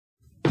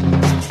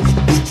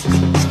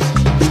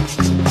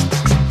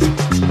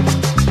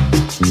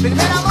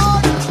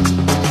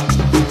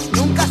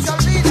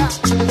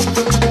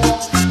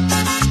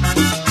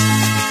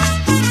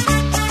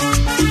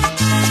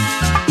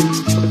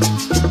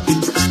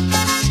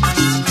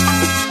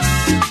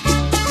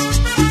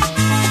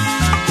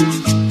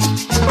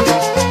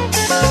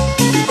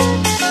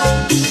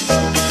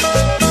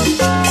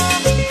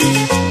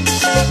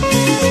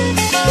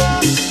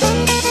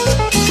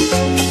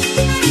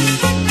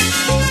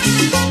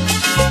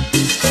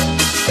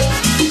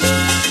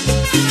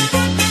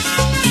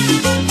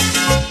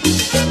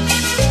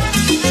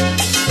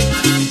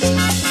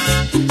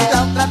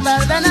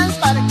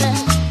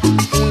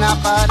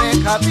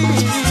pareja vi,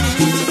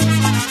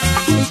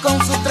 y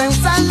con su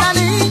trenza la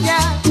niña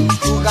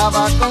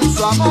jugaba con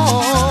su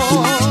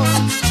amor.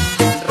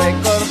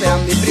 Recordé a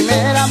mi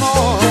primer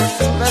amor,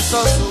 su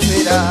beso, su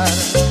mirar,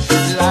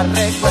 la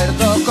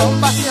recuerdo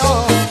con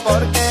pasión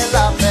porque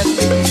la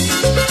perdí.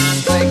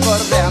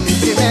 Recordé a mi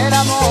primer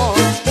amor,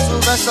 su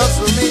beso,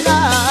 su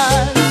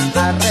mirar,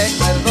 la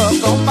recuerdo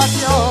con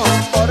pasión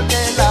porque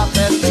la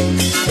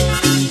perdí.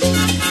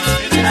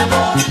 Primer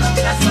amor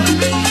nunca se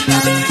olvida,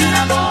 primer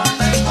amor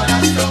del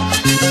corazón,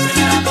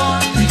 primer amor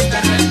triste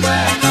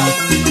recuerdo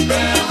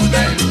de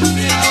una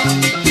ilusión.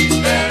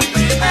 El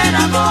primer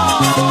amor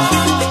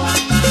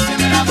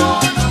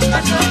nunca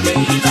se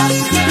olvida,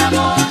 primer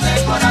amor del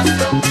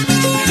corazón,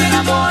 primer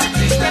amor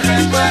triste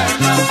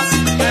recuerdo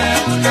de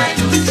una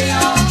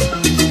ilusión.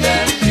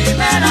 El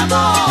primer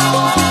amor.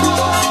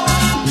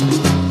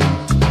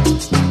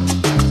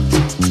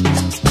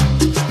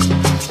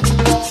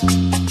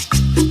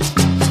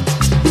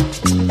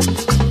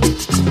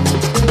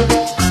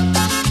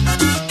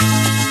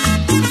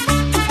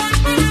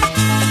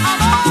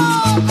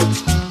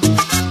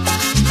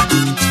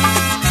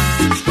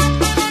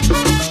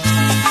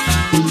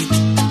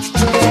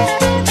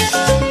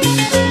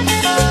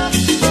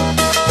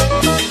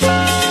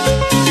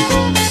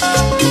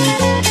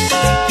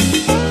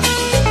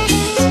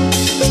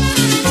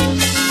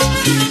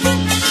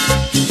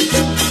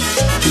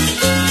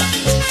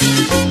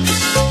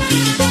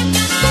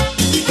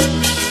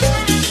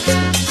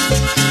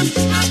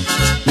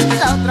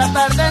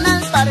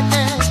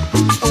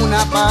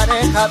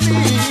 Pareja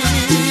vi,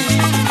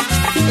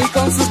 y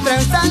con sus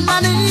trenzas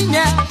la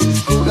niña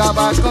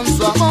jugaba con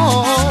su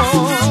amor.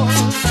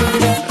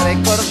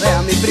 Recordé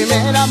a mi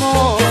primer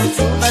amor,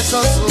 su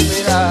beso, su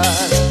mirar,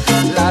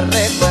 la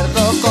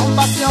recuerdo con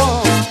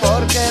pasión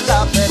porque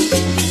la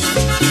perdí.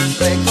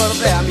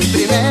 Recordé a mi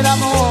primer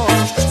amor,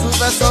 su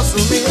beso, su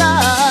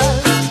mirar,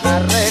 la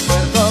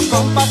recuerdo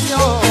con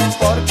pasión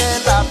porque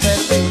la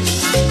perdí.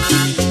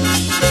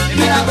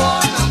 Primer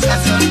amor nunca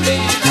se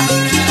olvida,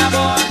 primer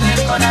amor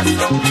del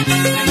corazón,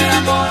 primer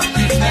amor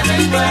triste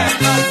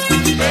recuerdo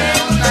de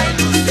una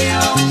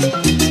ilusión.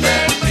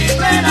 El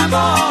primer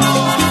amor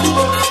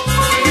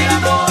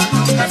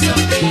nunca se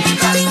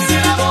olvida,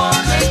 primer amor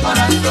del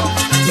corazón,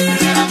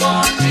 primer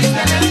amor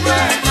triste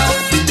recuerdo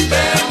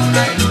de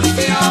una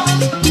ilusión.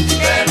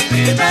 El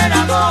primer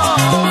amor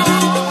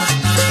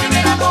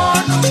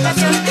nunca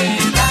se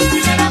olvida,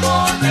 primer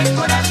amor del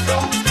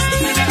corazón,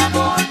 primer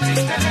amor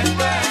triste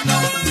recuerdo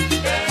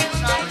de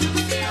una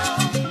ilusión.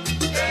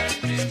 El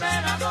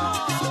primer amor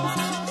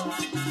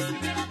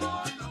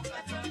nunca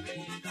se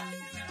olvida,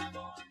 primer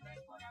amor del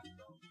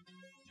corazón.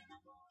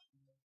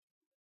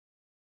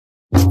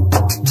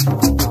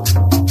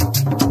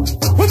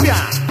 ¡Cumbia!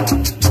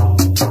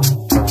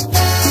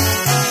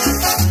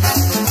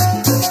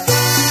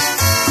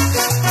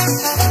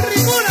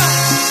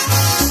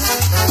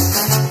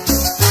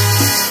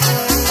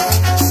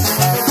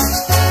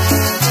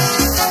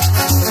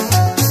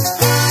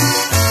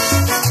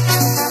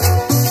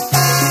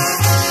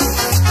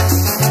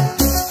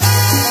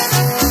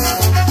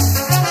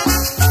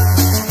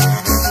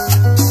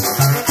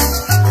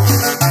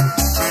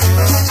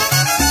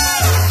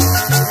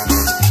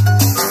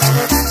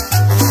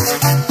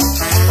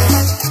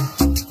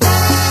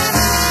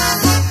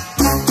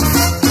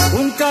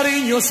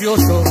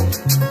 Ocioso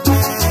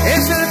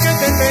es el que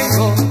te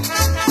tengo,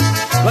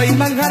 no hay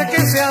manjar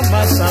que sea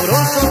más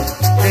sabroso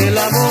que el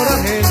amor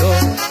ajeno,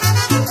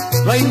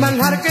 no hay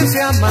manjar que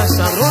sea más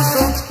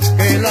sabroso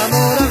que el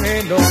amor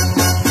ajeno.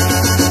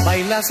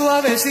 Baila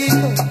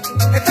suavecito,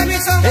 este mi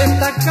son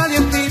está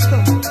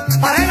calientito,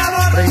 para el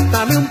amor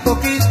préstame un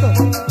poquito,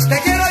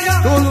 te quiero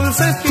yo, tu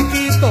dulce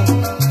piquito,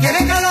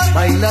 tiene calor.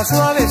 Baila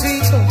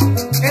suavecito,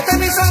 este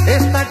mi son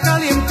está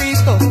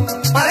calientito,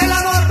 para el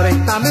amor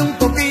préstame un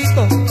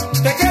poquito,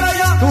 te quiero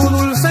yo, tus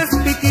dulces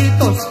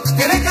piquitos,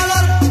 tiene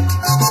calor.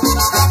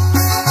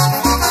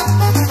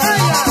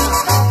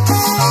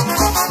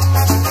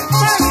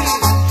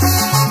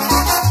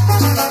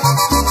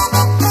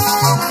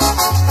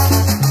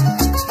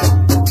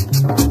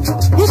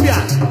 ¡Cumbia!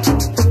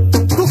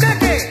 ¿Tú qué?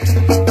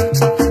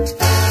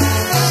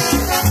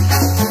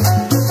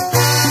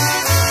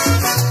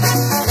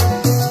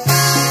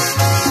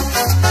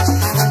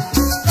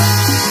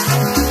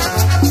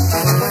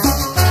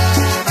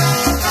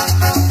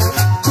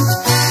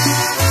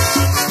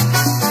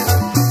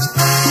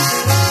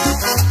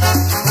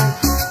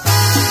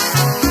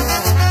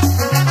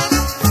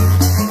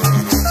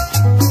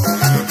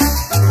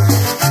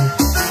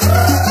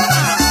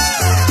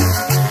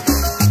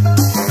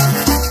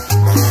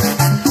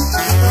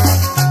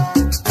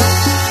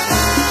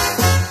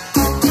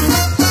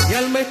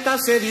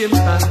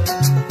 Sedienta,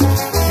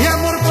 mi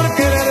amor por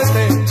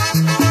quererte,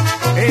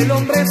 el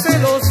hombre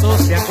celoso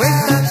se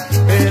acuesta,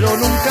 pero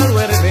nunca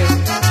duerme,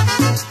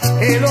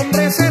 el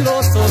hombre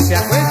celoso se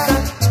acuesta,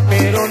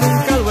 pero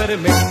nunca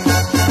duerme.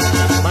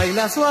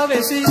 Baila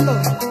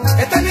suavecito,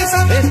 este mi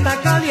son está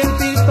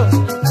calientito,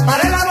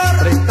 para el amor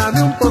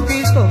préstame un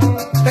poquito,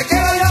 te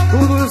quiero yo,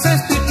 tu dulce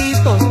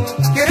piquito,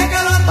 quiere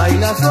calor.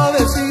 Baila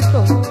suavecito.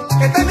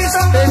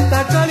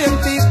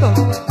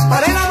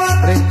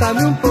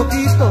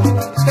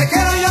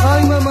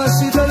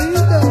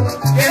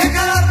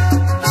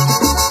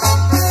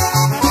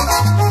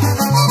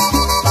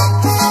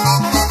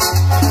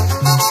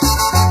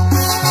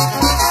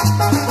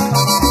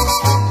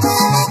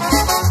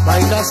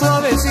 baila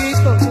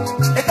suavecito,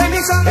 Este es mi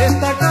son,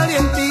 está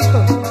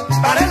calientito,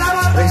 para el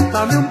amor,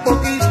 préstame un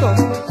poquito,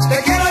 te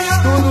quiero yo,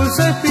 tu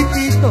dulce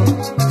piquito,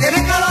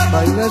 tienes calor.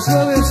 baila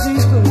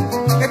suavecito,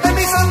 Este es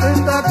mi son,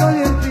 está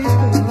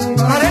calientito,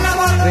 para el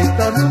amor,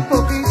 préstame un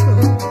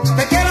poquito,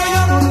 te quiero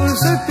yo, tu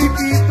dulce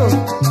piquito,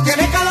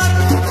 tienes calor.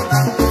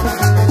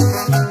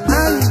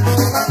 ay.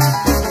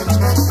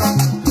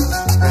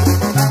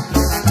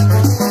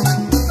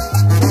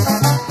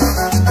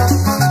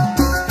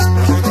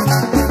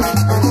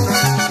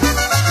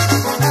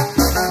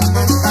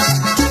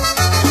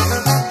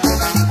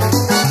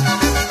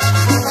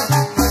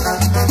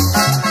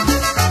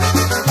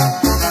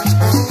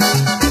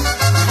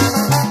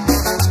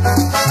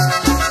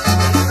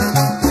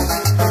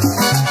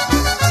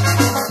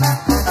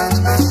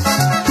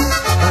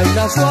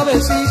 Baila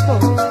suavecito,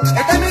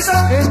 Este es mi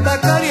son,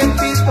 está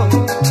calientito,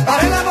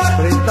 para el amor,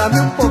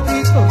 préstame un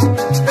poquito,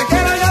 te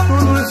quiero yo,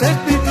 tu dulce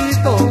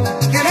piquito,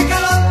 tienes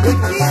calor.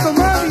 piquito,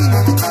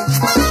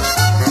 mami.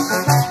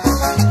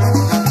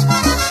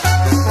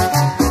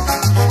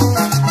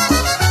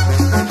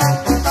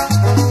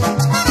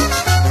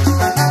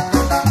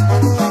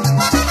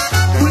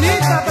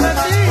 Julita,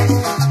 para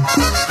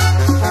ti.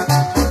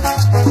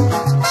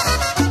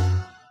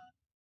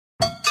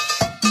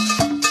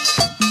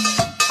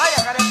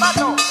 Vaya,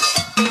 carepato.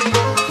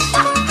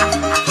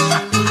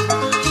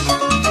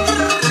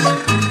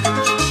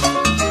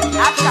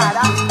 Ah,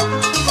 cara.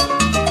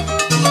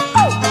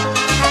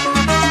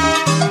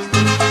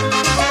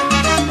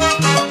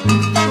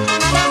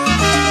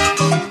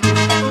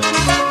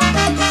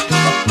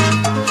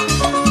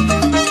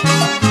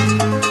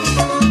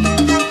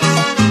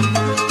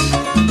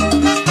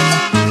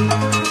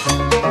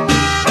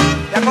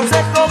 Te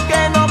aconsejo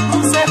que no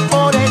cruces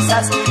por esa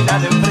esquina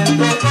de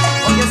enfrente,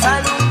 porque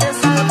sale un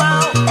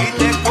desalmado y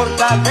te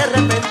corta de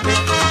repente.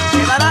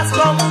 Quedarás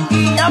como un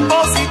guiñapo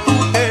si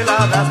tú te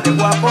la das de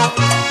guapo.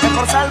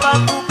 Mejor salva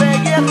tu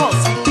pellejo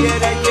si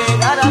quieres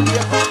llegar a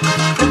viejo.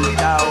 Ten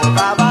cuidado,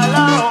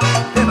 cabalao,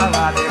 te van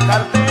a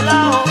dejar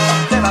pelao,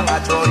 te van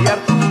a chorear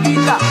tu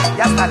vida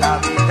y hasta la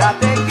vida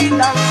te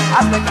quitan.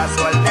 Hazle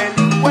caso al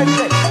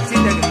delincuente si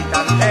te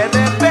gritan de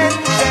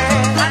repente.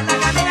 Anda,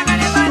 camina,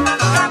 carepato,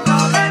 no da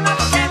problema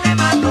porque te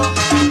mato.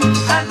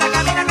 Anda,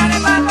 camina,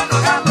 carepato, no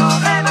da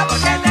problema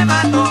porque te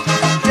mato.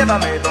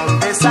 Llévame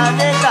donde esa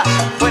negra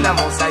fue la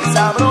moza y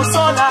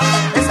sabrosona,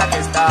 esa que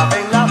estaba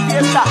en la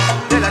fiesta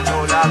de la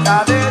chola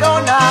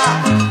caderona.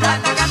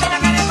 Anda, camina,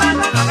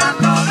 carepato, no da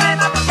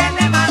problema porque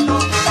te mato.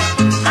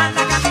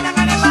 Anda, camina,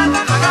 carepato,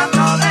 no da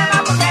problema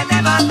porque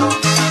te mato.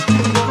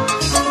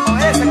 Con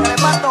ese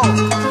carepato,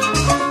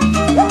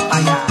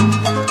 vaya.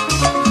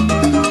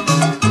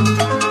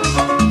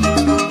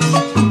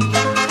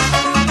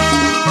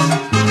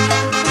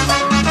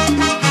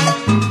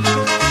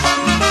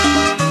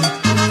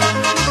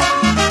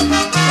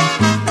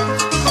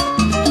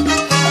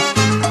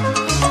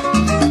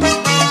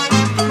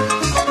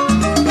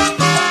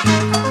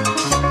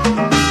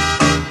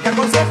 Te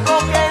aconsejo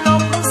que no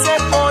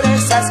cruces por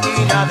esa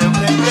esquina de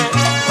enfrente,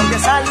 porque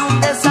sale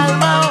un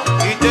desalmado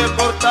y te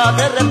corta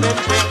de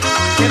repente.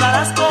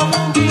 Quedarás como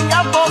un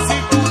guiñapo si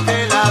tú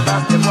te la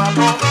das de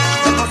guapo.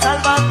 Mejor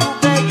salva tu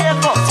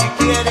pellejo si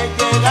quieres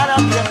llegar a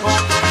viejo.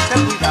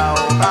 Ten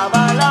cuidado,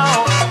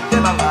 cabalao, te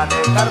van a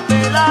dejar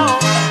pelao,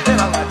 te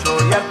van a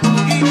chorear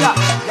tu guía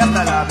y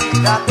hasta la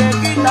vida te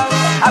quitan.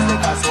 Hazle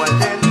caso al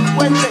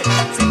delincuente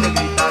si te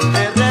gritan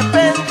de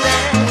repente.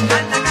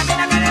 Anda,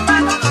 camina,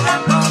 carepato, no da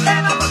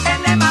problema porque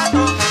te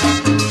mato.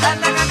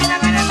 Anda, camina,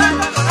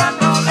 carepato, no da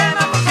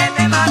problema porque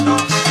te mato.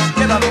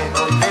 Llévame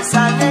donde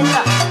esa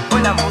negra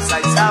fue la moza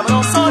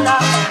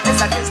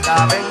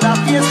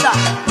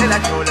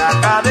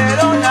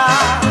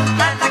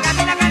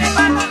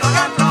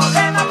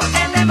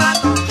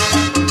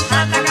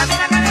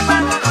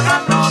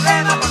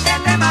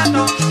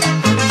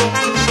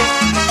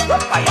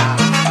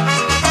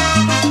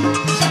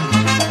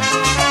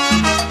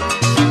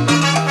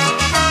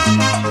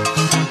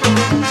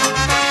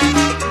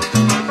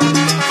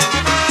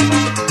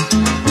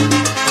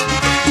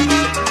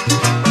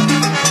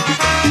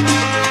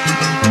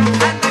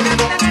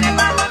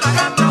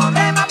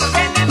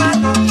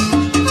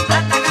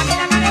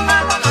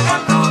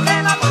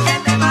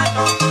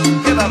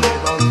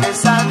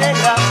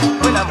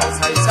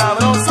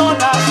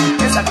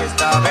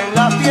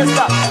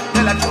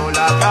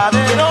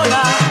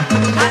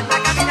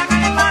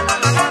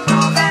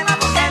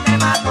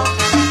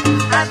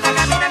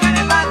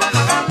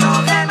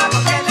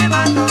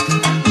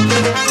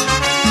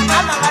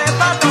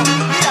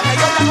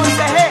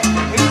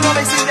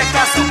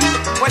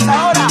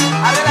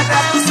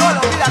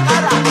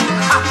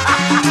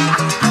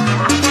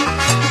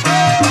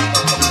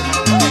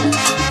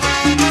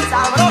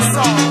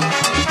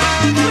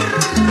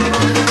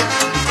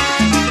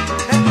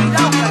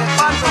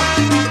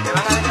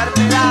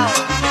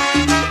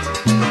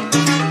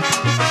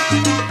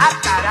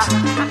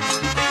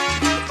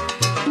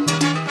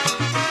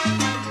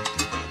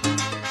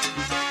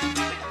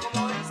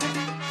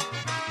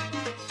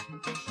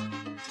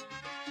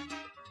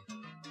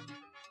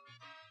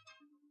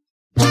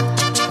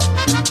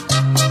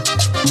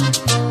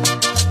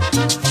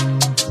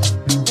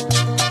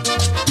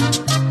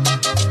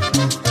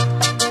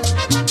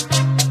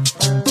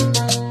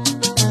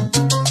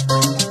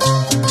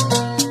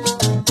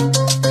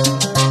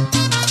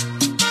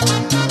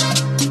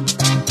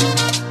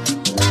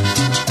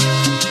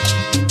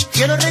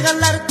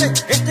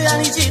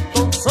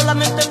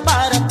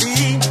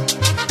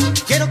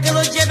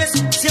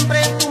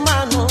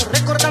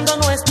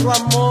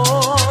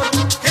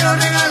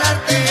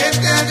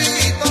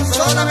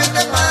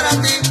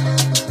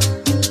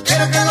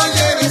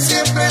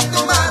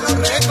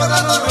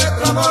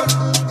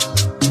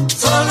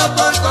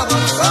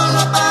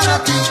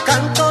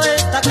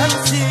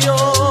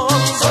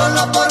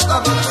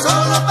amor,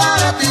 solo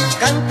para ti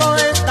canto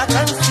esta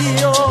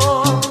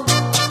canción.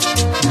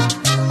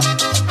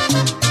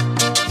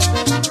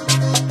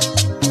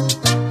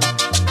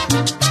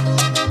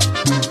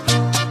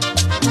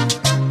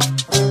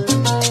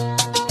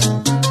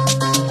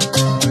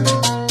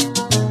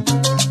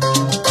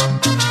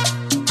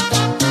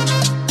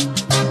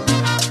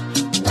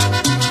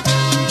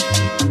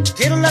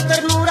 Quiero la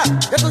ternura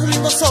de tus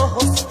lindos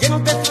ojos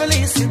llenos de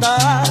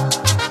felicidad.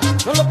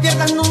 No lo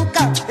pierdas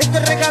nunca, este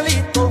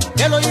regalito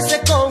que lo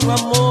hice con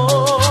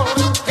amor.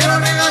 Quiero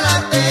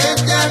regalarte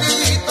este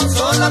anillito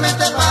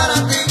solamente para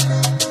ti.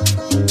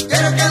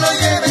 Quiero que lo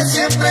lleves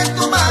siempre en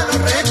tu mano,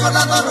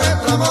 recordando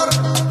nuestro amor.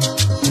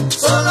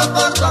 Solo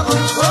por tu amor,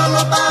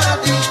 solo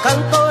para ti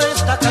Canto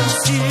esta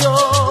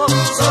canción.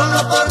 solo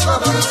por tu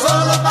amor,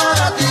 solo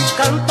para ti.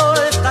 Canto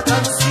esta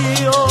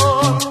canción.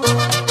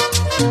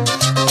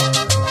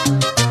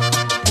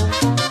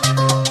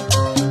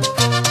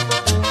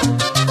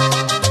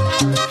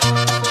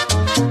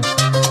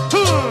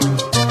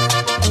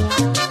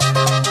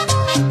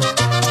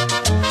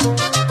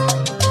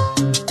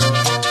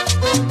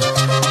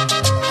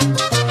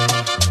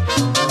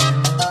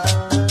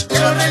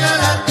 Quiero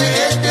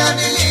regalarte este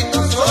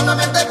anillito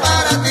solamente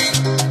para ti.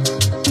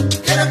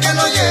 Quiero que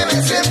lo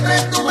lleves siempre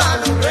en tu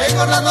mano,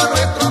 recordando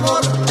nuestro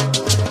amor.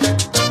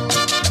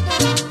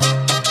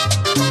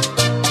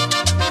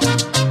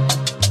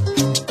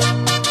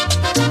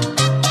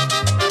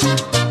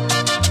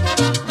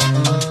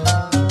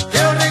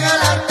 Quiero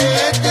regalarte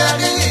este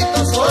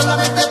anillito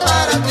solamente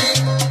para ti.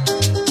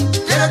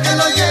 Quiero que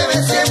lo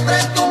lleves siempre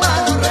en tu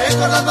mano,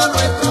 recordando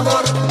nuestro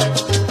amor.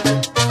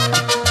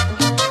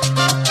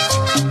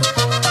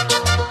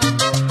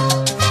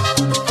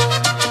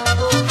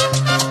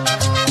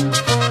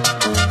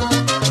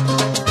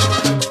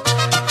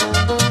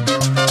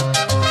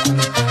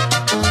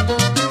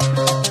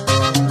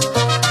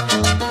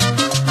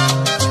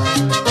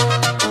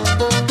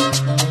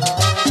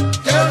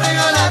 Quiero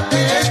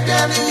regalarte este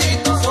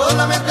anillito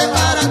solamente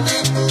para ti.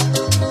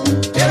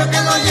 Quiero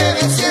que lo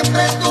lleves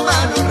siempre en tu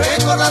mano,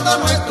 recordando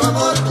nuestro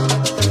amor.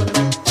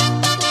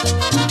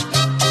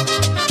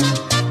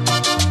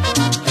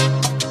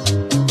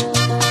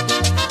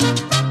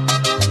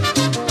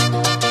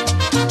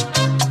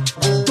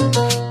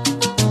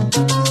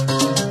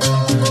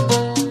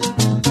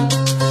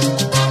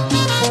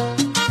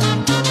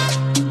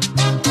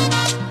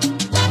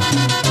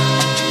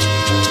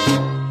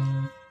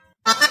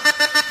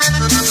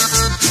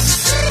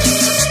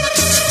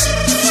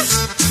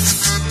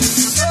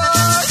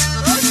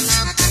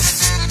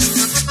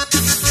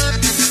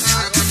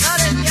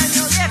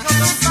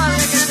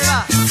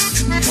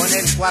 Con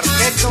el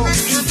cuarteto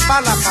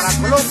Impala para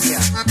Colombia.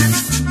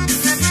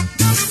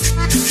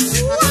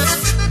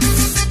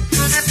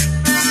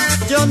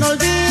 Yo no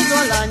olvido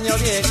al año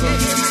viejo,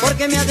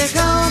 porque me ha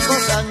dejado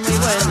cosas muy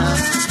buenas.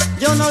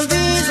 Yo no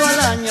olvido al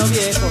año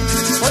viejo,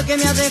 porque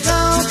me ha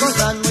dejado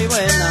cosas muy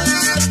buenas.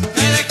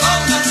 Me dejó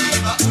una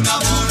chiva, una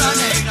burra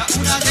negra,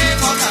 una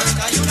yegua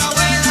blanca y una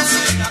buena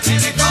suegra. Me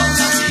dejó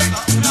una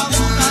chiva, una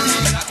burra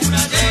negra,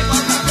 una yegua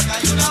blanca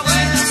y una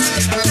buena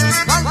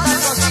suegra. ¿Cuántas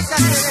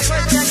cositas que dejó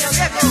este año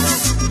viejo?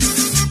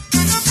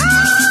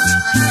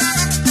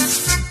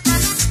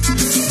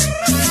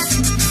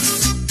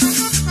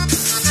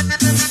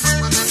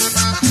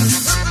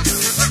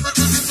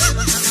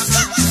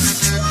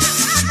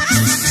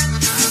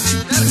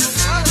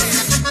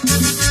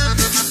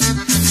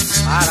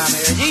 Para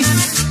Medellín.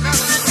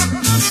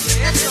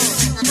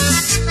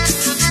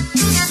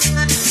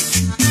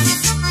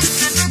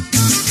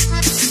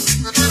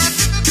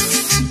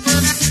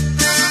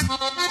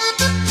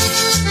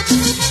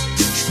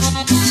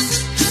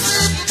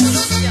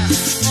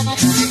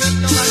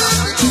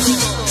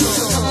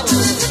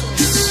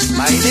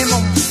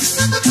 Bailemos.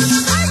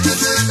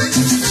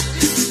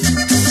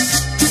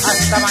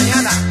 Hasta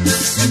mañana.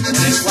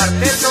 Con el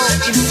cuarteto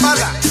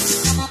Impala.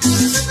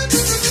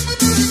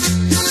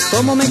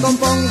 ¿Cómo me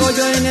compongo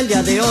yo en el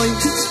día de hoy?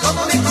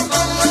 ¿Cómo me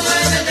compongo yo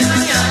en el de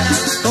mañana?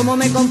 ¿Cómo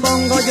me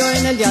compongo yo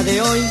en el día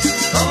de hoy?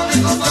 ¿Cómo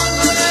me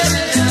compongo yo en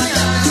el de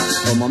mañana?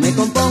 ¿Cómo me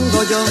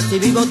compongo yo si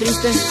vivo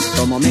triste?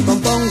 ¿Cómo me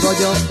compongo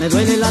yo? Me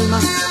duele el alma.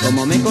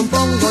 ¿Cómo me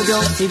compongo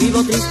yo si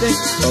vivo triste?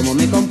 ¿Cómo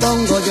me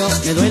compongo yo?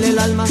 Me duele el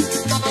alma.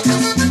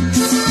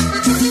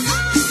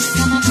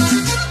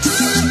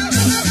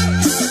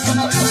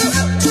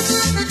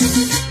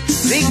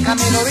 Rica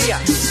melodía.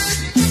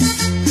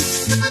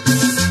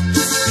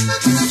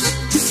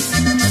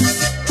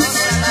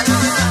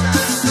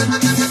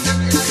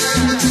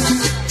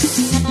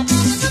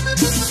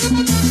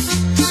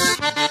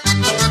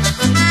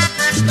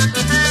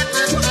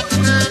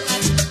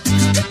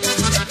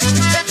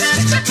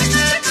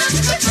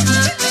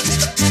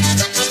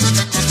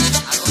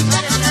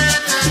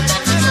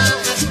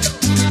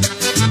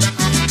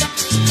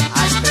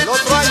 Hasta el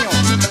otro año.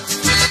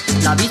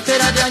 La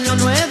víspera de año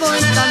nuevo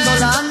entrando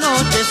la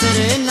noche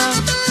serena.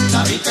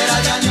 La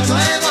víspera de año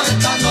nuevo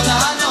estando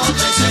la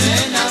noche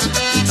serena.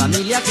 Mi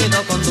familia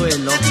quedó con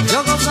duelo,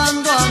 yo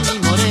gozando a mi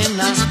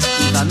morena.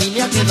 Mi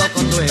familia quedó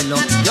con duelo,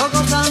 yo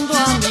gozando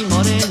a mi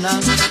morena.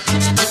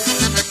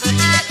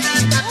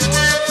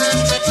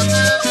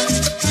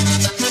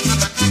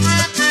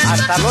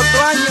 Hasta el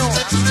otro año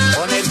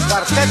con el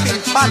cuarteto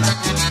Impala.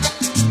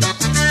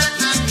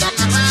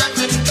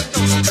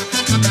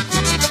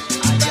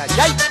 Ay, ay,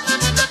 ay.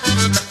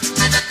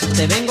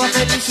 Te vengo a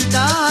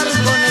felicitar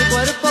con el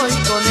cuerpo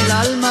y con el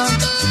alma.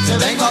 Te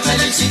vengo a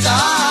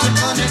felicitar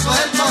con el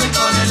cuerpo y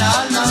con el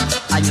alma.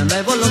 Año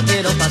nuevo lo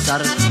quiero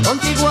pasar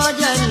contigo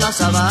allá en la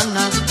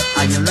sabana.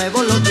 Año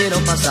nuevo lo quiero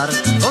pasar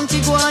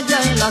contigo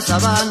allá en la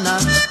sabana.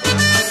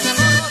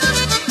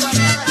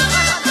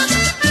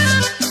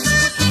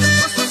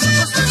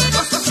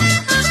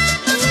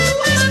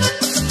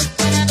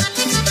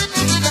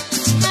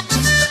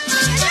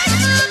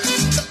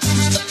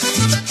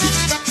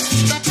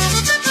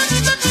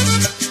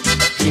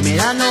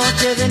 Primera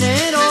noche de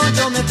enero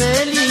yo me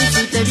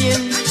felicité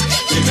bien.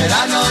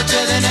 Primera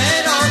noche de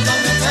enero yo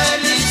me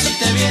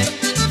felicité bien.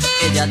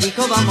 Ella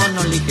dijo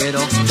vámonos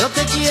ligero, yo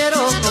te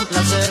quiero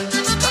complacer.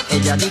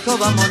 Ella dijo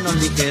vámonos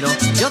ligero,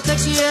 yo te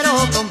quiero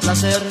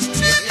complacer.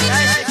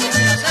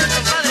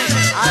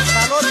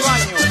 Hasta el otro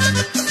año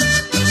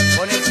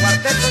con el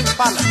cuarteto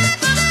Impala.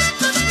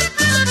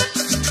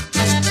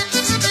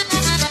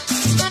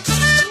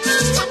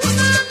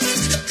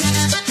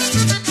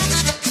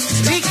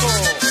 Rico.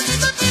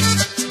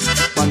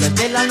 Cuando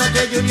esté la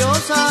noche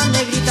lluviosa,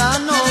 negrita,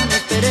 no me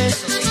esperes.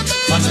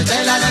 Cuando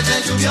esté la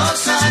noche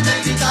lluviosa,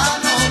 negrita,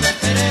 no me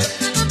esperes.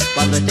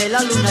 Cuando esté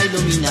la luna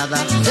iluminada,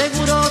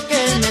 seguro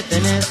que me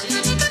tenés.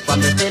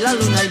 Cuando esté la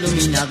luna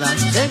iluminada,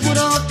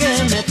 seguro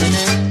que me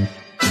tenés.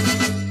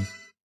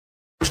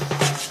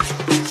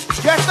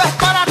 Y esto es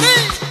para ti,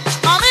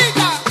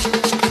 amiga.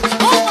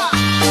 ¡Opa!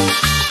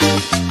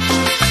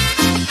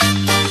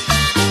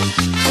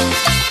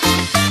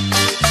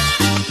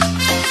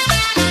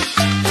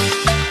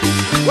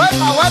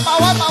 ¡Huepa, huepa,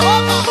 huepa,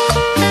 huepa!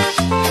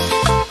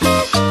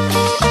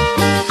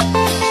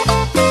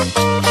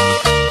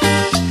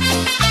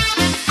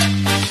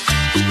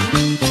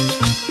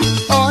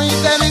 Hoy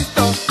te he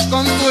visto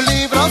con tus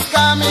libros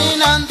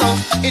caminando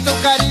y tu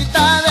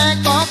carita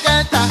de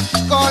coqueta,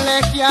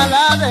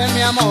 colegiala de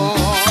mi amor.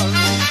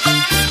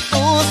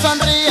 Tú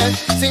sonríes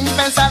sin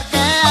pensar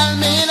que al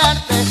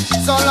mirarte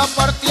solo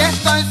por ti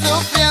estoy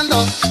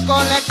sufriendo,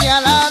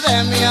 colegiala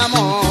de mi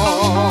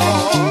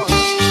amor.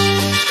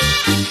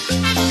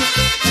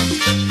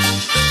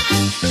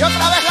 Y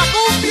otra vez la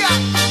cumbia.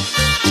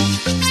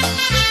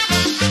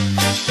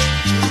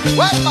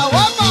 ¡Guapa,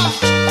 guapa!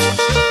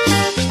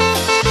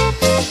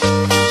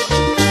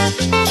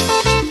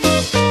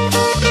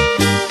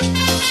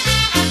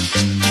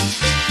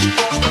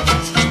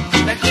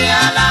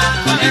 Colegiala,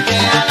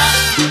 colegiala,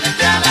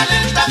 colegiala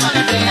lenta,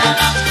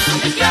 colegiala,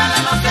 colegiala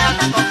no sea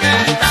tan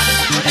coqueta,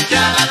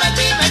 colegiala no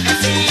dime que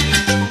sí,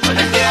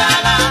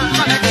 colegiala,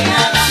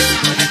 colegiala,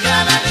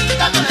 colegiala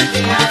linda,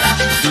 colegiala,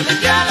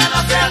 colegiala no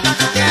sea tan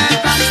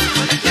coqueta,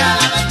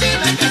 colegiala no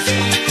dime que sí.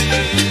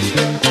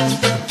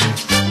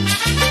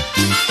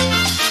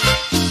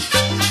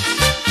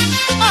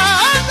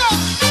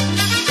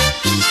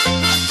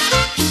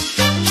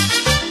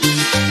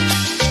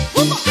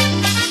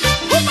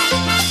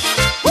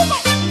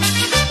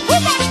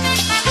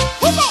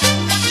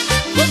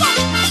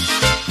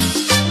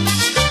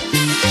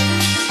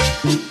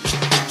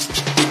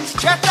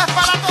 Y esto es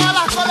para todas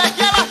las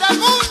colegialas del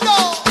mundo.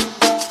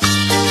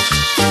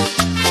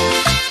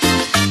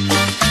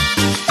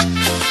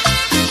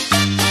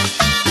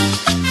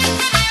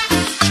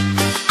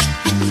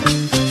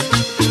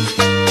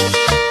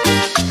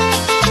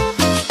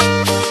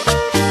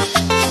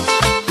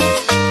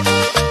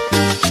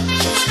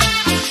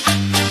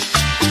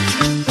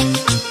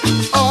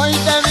 Hoy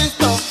te he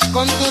visto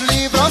con tus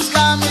libros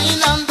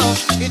caminando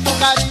y tu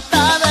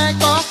carita de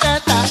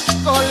coqueta,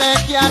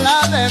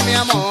 colegiala de mi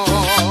amor.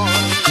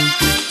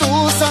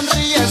 Tú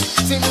sonríes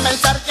sin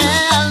pensar que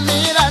al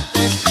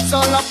mirarte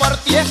solo por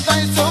ti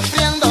estoy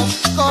sufriendo,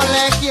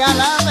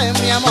 colegiala de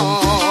mi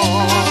amor.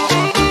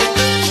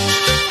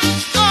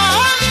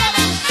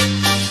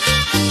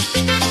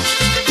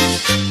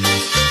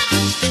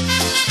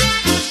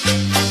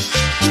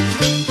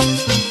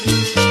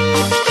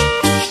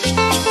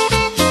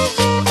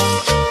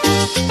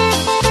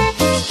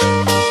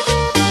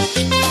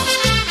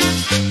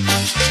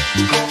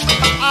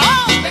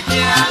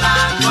 Colegiala,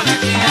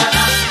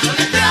 colegiala,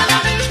 colegiala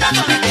linda,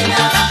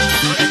 colegiala,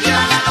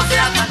 colegiala no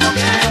sea tan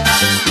coqueta,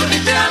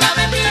 colegiala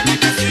me dime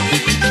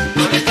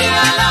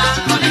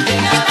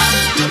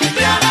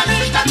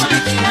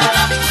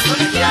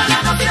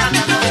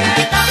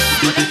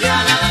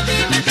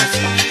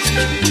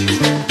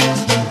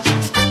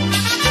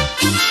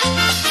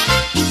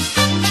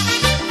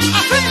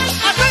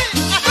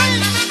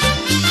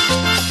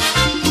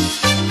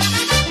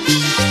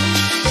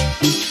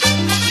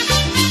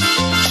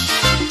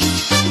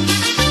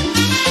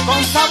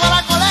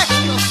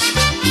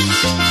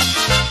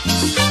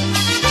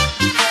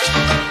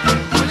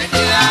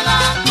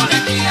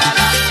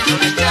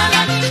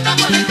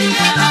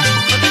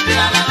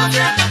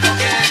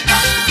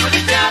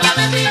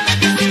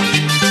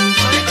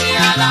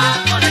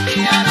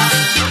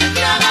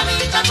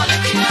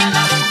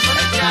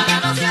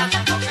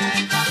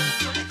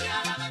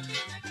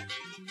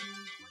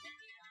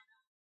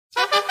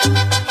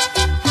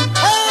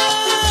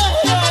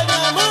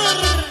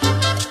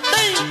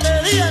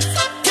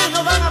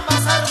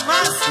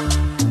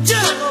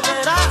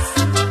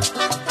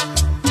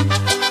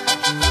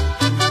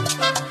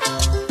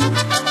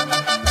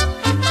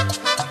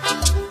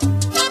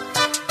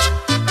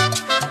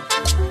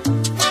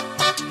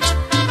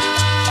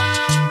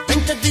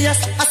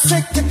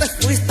sé que te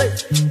fuiste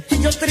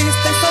y yo triste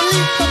y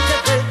solito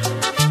quedé,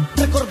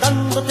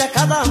 recordándote a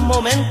cada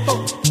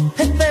momento,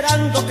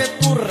 esperando que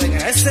tú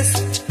regreses.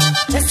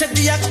 Ese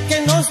día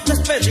que nos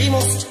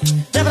despedimos,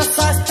 te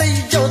abrazaste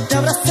y yo te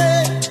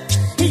abracé,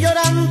 y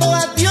llorando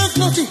adiós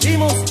nos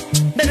dijimos,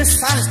 me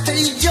besaste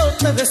y yo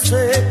te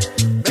besé.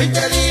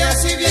 20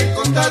 días y bien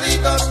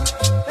contaditos,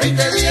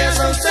 20 días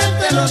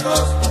ausentes los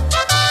dos.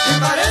 Me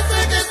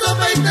parece que son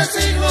 20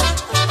 siglos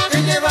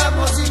que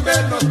llevamos sin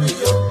vernos tú y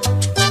yo.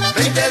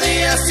 20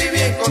 días y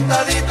bien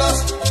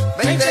contaditos,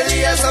 20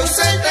 días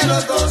ausentes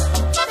los dos.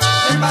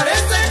 Me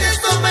parece que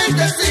son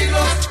 20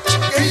 siglos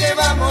que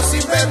llevamos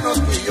sin vernos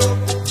tú y yo.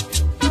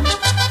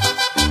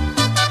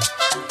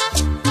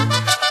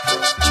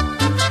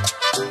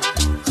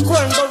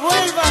 Cuando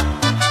vuelva,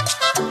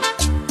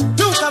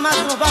 nunca más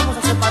nos vamos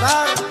a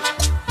separar.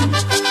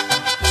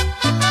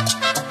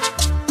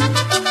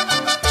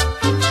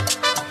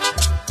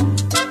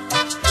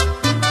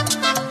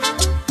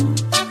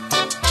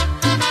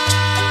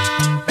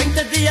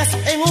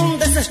 En un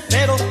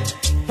desespero,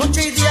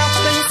 noche y día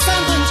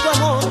pensando en tu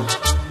amor,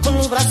 con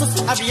los brazos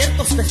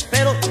abiertos te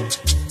espero.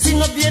 Si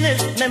no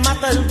vienes me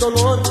mata el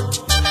dolor,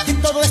 y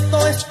todo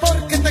esto es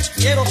porque te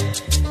quiero.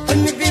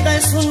 En mi vida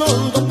es un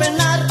hondo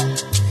penar,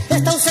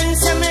 esta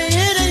ausencia me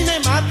hiere y me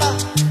mata.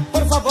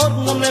 Por favor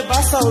no me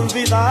vas a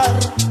olvidar.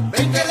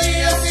 20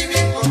 días y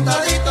bien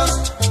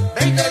contaditos,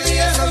 20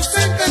 días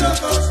ausentes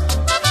los dos.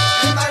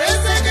 Me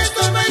parece que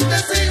son 20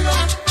 siglos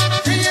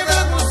que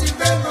llevamos sin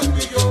vernos tú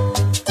y yo.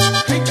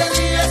 20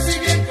 días y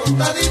bien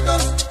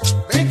contaditos,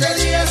 20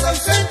 días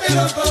ausentes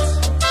los dos.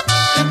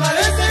 Me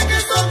parece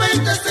que son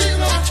 20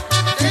 siglos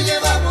que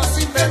llevamos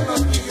sin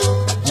vernos tú y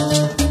yo.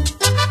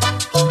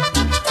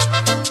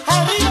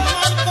 ¡Arriba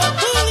Marco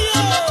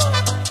Tulio!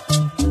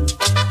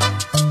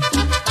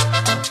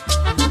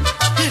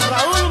 Y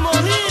Raúl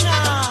Molina,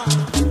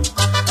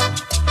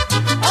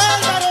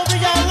 Álvaro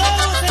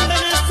Villalobos en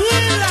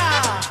Venezuela.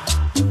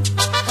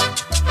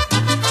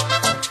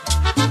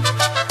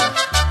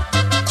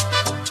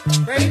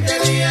 20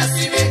 días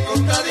y bien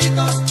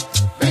contaditos,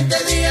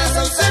 20 días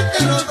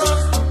ausentes los dos.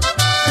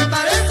 Me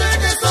parece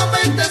que son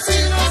 20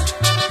 siglos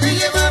que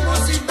llevamos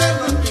sin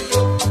vernos tú y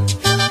yo.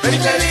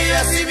 20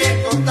 días y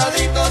bien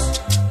contaditos,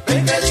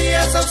 20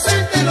 días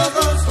ausentes los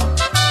dos.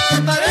 Me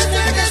parece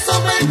que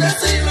son 20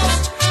 siglos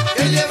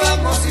que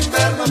llevamos sin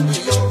vernos tú y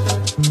yo.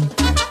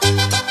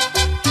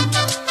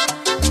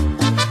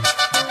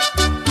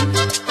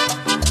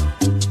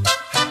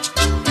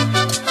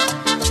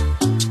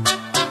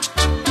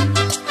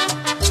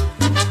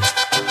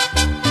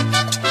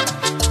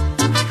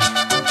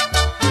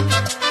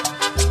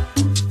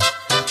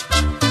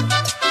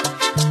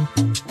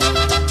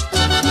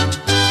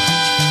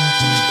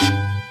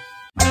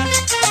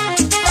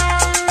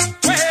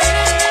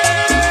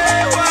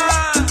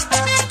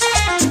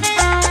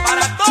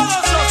 Para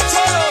todos los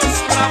cholos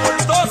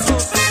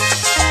travoltosos,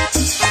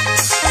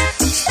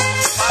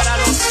 para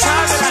los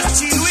chagras,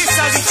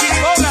 chiruizas y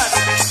chiribogas.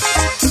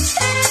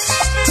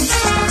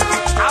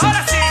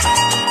 Ahora sí.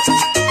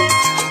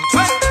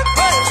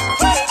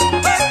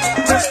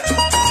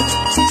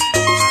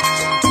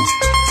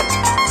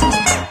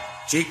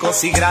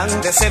 Chicos y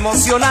grandes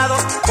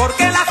emocionados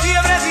porque la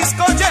fiebre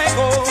disco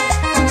llegó.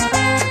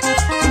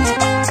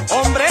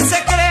 Hombres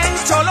se creen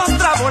cholos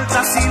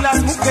travoltas y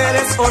las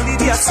mujeres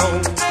Olivia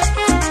son.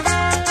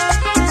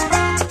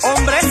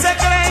 Hombres se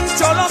creen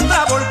cholos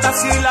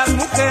travoltas y las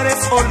mujeres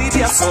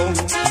Olivia son.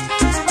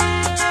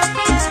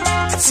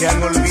 Se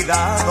han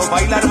olvidado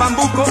bailar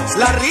bambuco,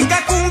 la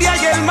rica cumbia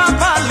y el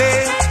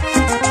mapale.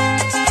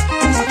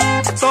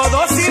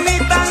 Todos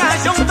imitan a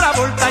John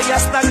Travolta y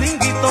hasta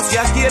gringuitos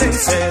ya quieren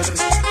ser.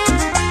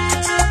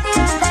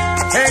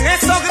 En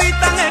eso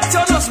gritan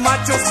hechos los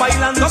machos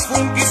bailando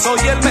funky,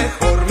 soy el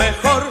mejor,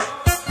 mejor.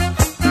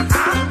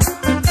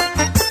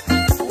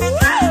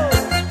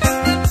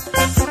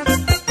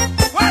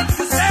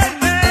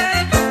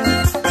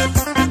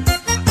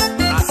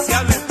 Así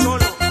habla el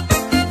cholo.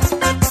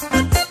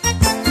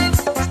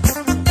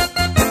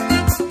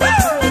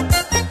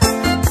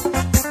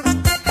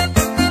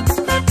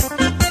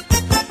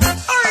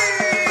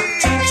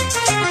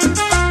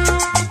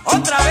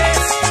 Otra vez,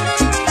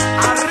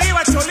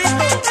 arriba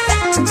Cholito,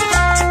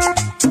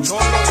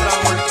 cholo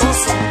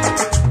travoltoso.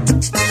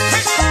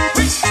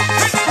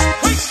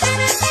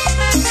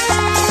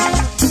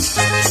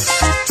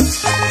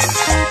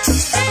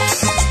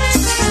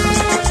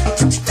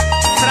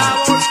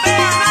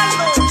 Travoltea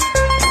Naldo,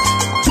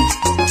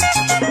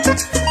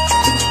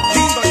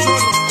 lindo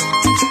cholo.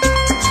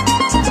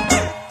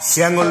 Se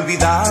han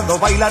olvidado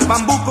bailar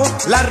bambuco,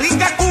 la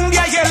rica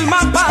cumbia y el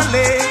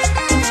mapale.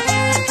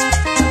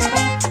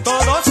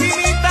 Todos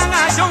imitan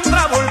a John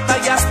Travolta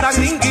y hasta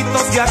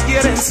gringuitos ya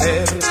quieren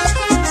ser.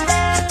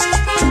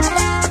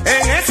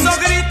 En eso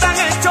gritan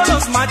hechos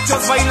los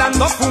machos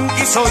bailando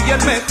funky, soy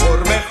el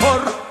mejor,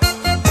 mejor.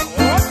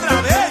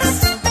 Otra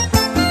vez.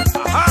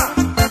 Ajá.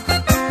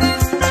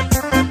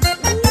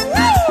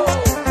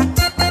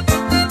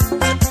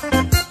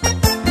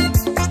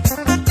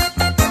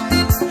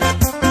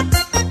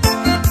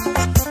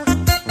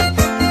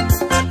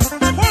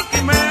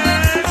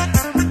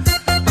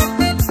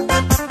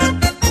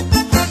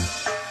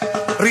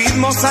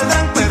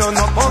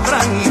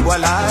 podrán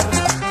igualar.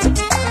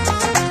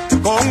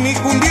 Con mi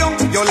cumbión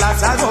yo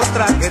las hago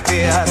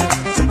traquetear.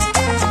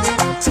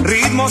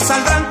 Ritmos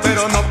saldrán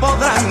pero no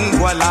podrán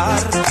igualar.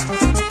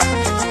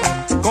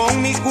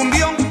 Con mi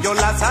cumbión yo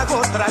las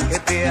hago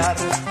traquetear.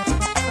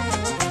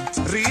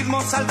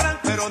 Ritmos saldrán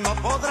pero no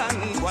podrán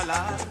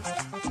igualar.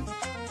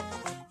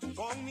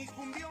 Con mi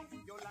cumbión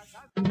yo las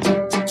hago.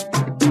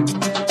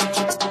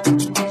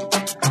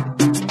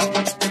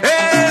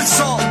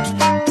 ¡Eso!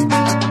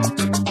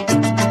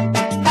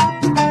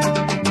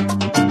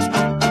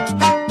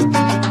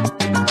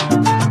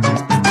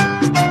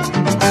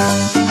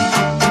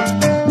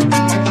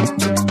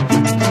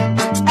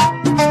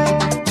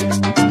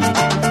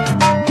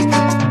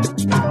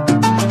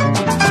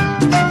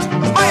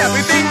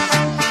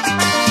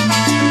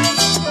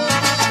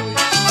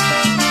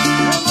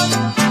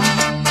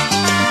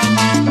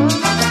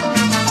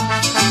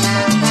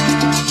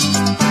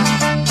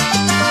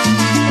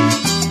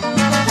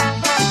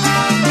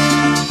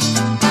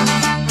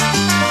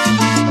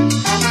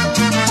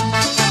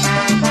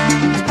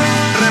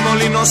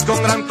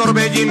 Con gran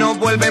torbellino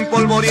vuelven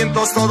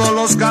polvorientos todos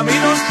los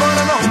caminos por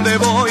donde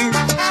voy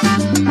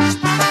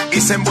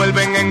y se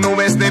envuelven en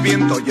nubes de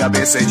viento, y a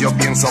veces yo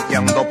pienso que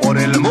ando por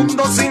el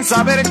mundo sin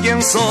saber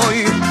quién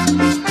soy,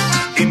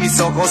 y mis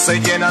ojos se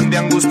llenan de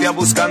angustia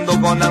buscando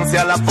con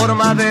ansia la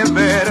forma de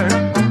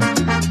ver,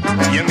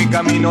 y en mi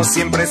camino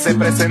siempre se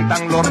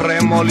presentan los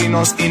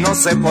remolinos y no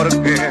sé por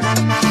qué.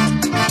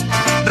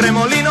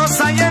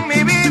 Remolinos hay en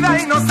mi vida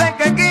y no sé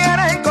qué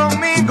quieren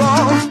conmigo,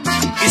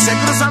 y se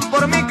cruzan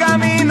por mi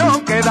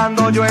camino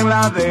quedando yo en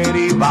la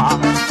deriva,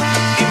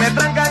 y me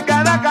trancan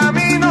cada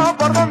camino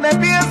por donde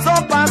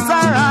pienso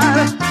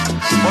pasar,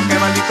 porque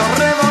malditos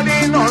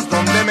remolinos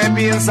donde me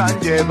piensan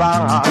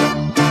llevar.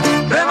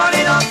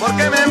 Remolinos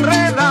porque me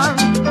enredan,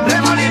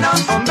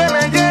 remolinos donde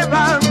me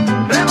llevan,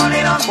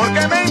 remolinos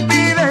porque me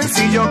impiden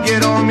si yo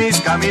quiero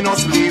mis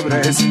caminos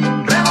libres.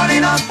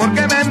 Remolinos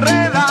porque me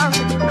enredan,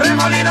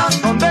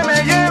 remolinos donde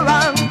me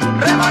llevan,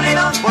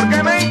 remolinos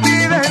porque me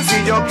impiden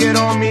si yo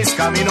quiero mis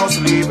caminos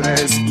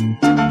libres.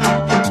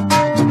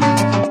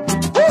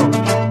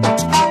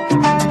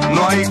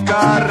 No hay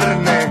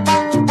carne.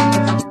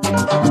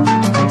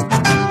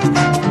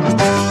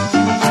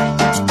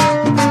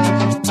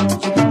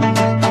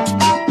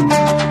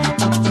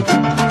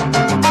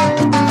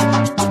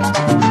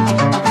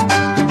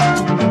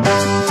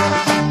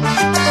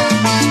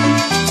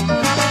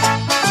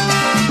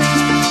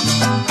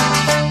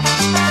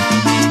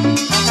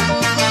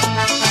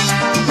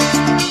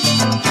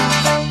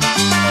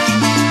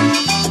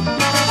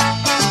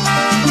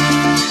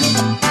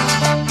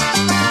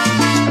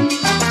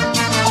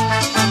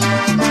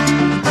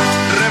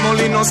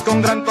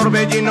 Con gran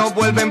torbellino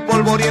vuelven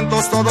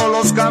polvorientos todos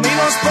los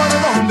caminos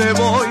por donde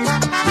voy,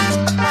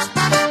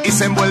 y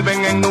se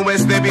envuelven en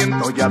nubes de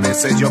viento, y a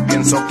veces yo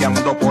pienso que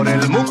ando por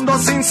el mundo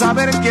sin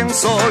saber quién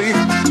soy,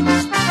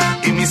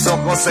 y mis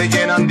ojos se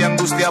llenan de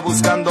angustia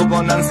buscando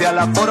con ansia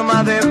la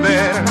forma de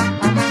ver,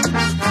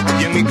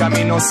 y en mi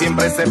camino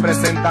siempre se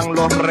presentan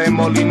los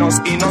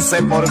remolinos y no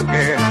sé por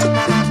qué.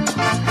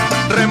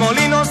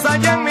 Remolinos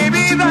hay en mi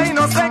vida y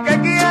no sé qué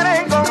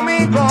quieren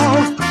conmigo,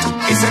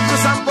 y se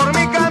cruzan por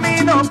mi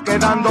camino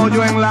quedando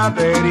yo en la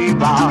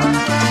deriva,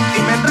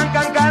 y me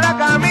trancan cada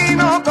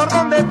camino por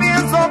donde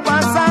pienso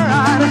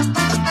pasar,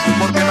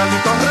 porque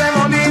malditos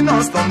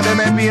remolinos donde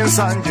me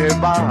piensan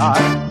llevar.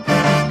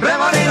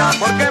 Remolinos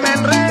porque me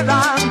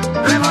enredan,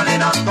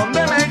 remolinos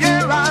donde me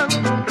llevan,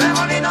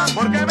 remolinos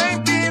porque me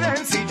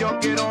impiden si yo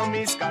quiero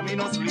mis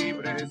caminos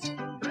libres.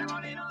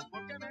 Remolinos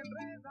porque me enredan.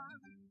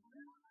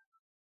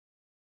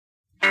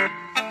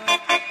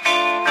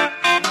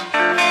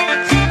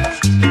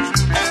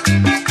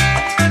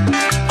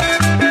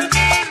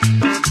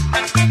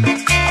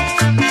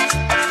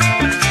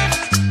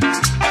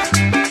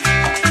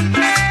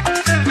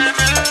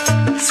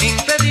 Sin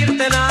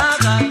pedirte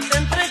nada, te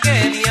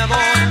entregué mi amor,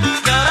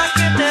 y ahora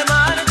que te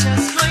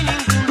marchas no hay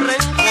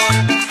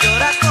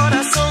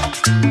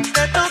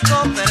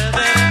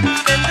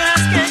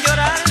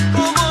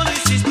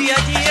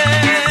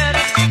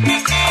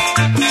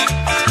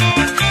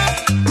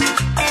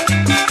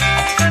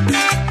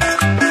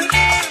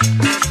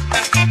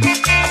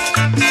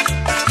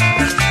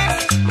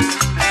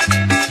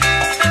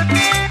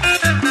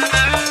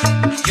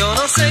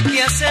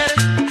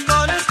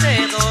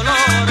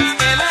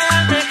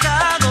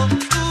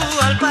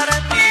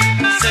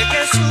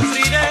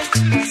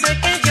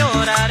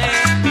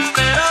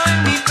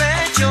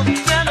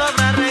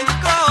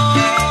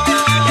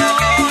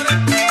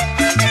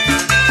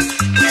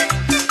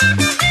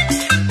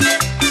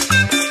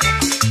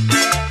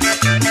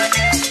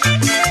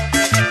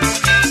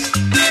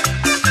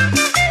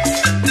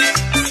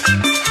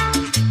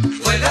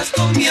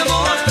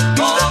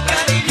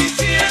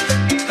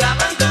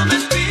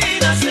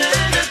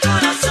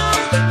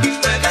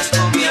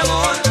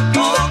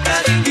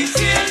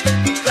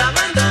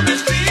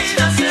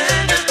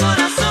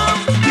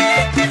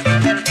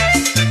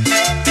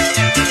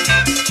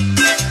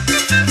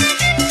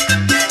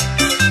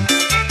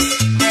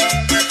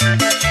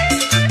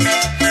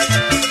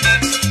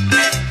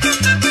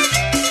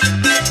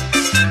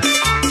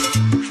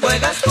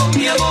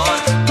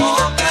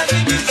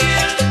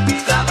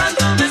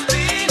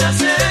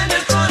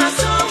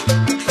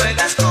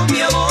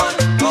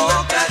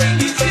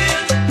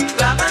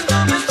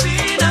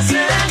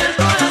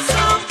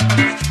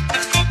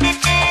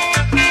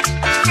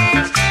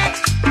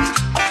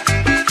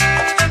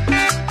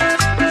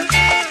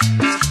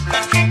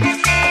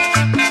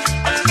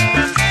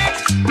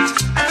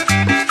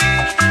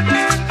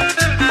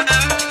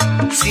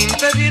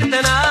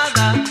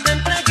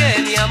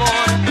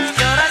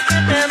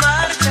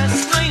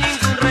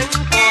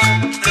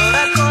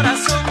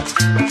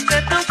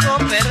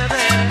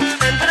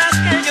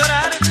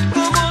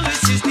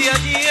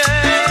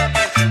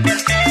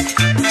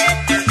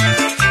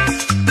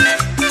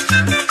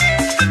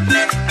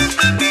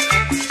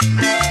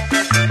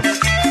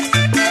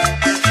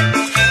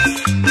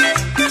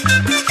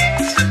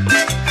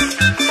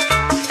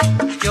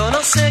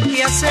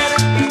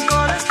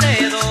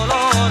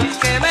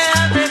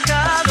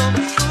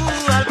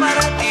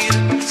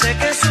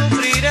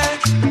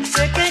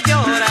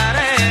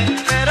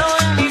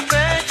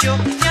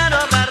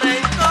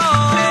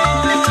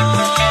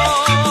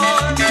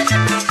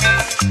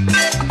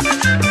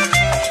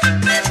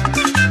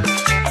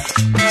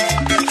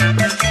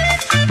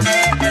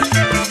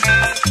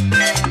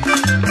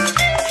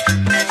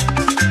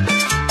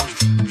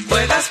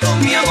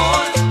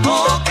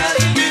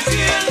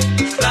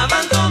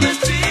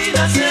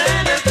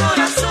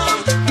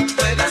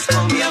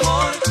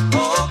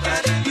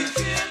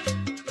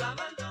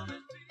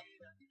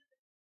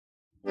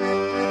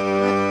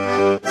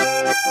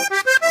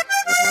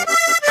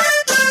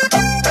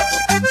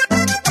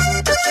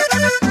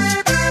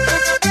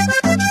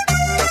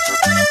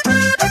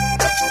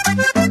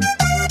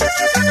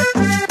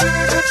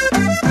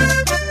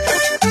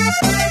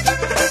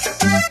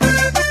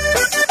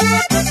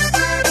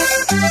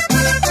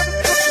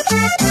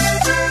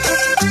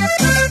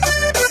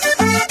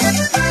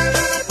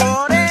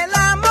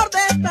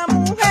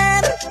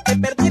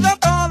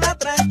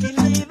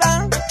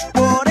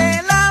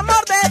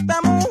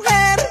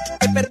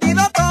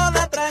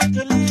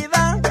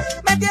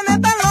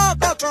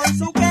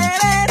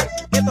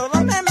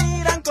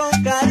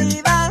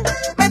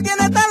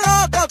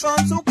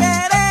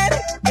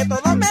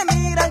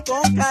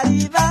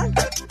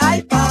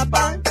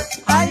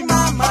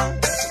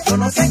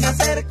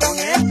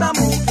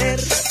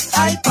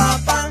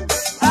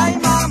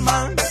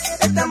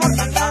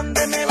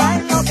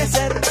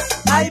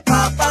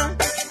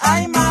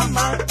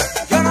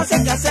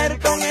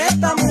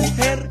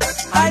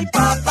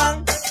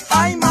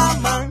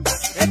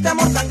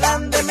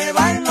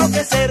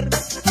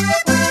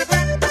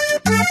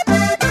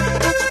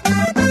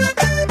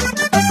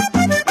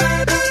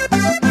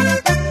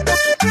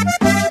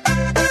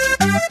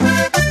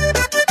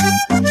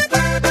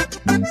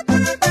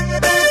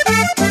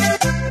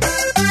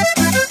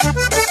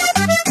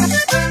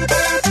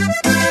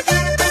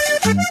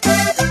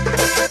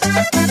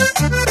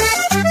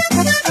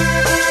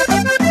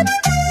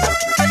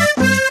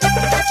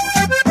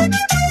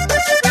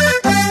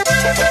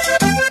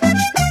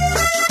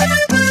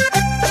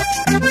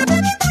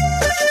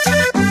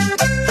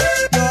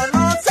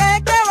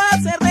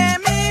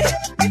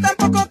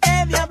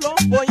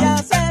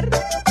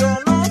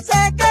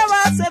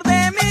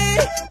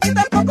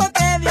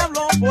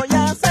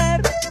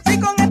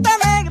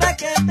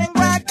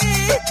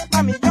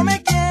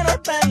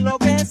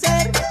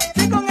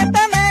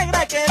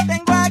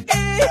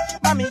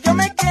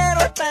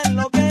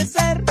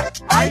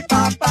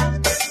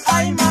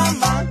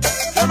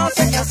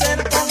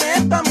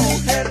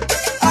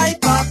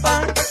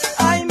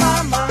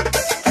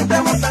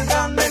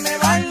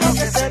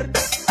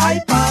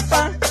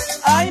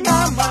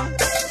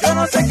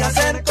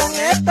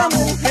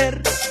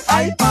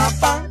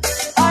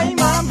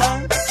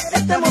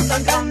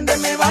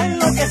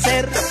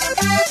ser.